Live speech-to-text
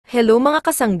Hello mga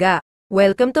kasangga!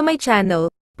 Welcome to my channel,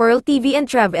 Pearl TV and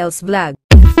Travels Vlog.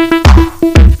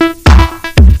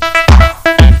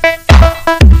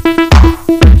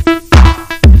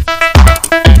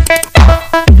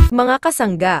 Mga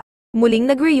kasangga, muling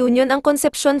nag-reunion ang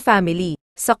Concepcion family.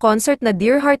 Sa concert na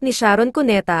Dear Heart ni Sharon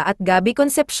Cuneta at Gabby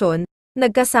Concepcion,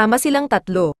 nagkasama silang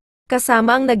tatlo.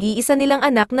 Kasama ang nag-iisa nilang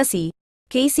anak na si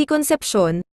KC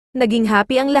Concepcion. Naging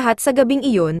happy ang lahat sa gabing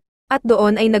iyon, at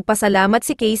doon ay nagpasalamat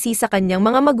si KC sa kanyang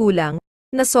mga magulang,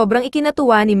 na sobrang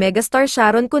ikinatuwa ni megastar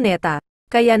Sharon Cuneta,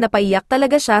 kaya napaiyak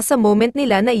talaga siya sa moment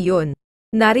nila na iyon.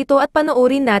 Narito at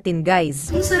panoorin natin guys.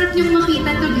 Ang sarap yung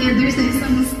makita together sa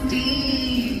isang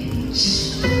stage.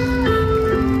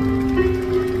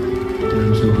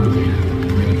 I'm so happy.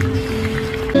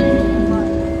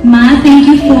 Ma,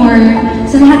 thank you for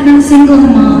sa lahat ng single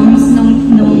moms na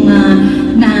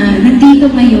nandito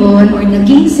ngayon or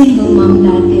naging single mom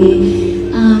dati.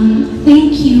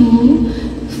 Thank you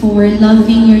for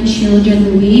loving your children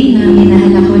the way na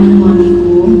minahal ako ng mommy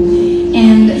ko.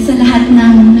 And sa lahat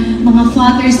ng mga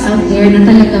fathers out there na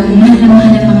talagang mahal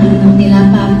ang mga anak nila,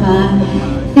 Papa,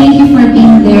 thank you for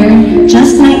being there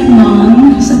just like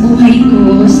mom sa buhay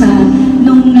ko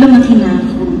nung lumaki na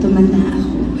ako, tumanda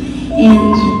ako.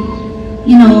 And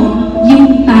you know,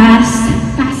 yung past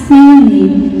na yun eh.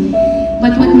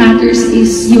 But what matters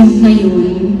is yung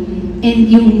ngayon and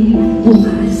yung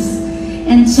bukas.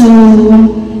 And so,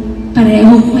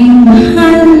 pareho ko yung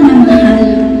mahal na mahal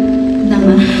na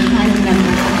mahal na mahal.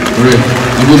 Alright,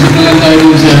 nag-usap na lang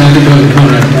tayo sa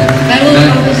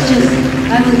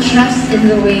I will trust in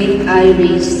the way I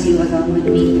raised you along with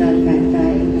Mika,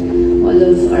 Katay, all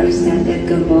of our extended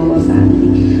GABBY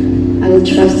family. I will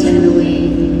trust in the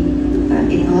way,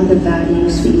 in all the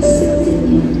values we instilled in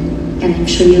you. And I'm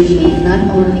sure you'll make not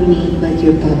only me, but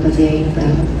your Papa very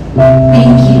proud.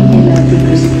 Thank you. I love you,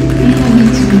 Christine. I love you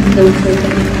too. Don't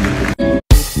forget.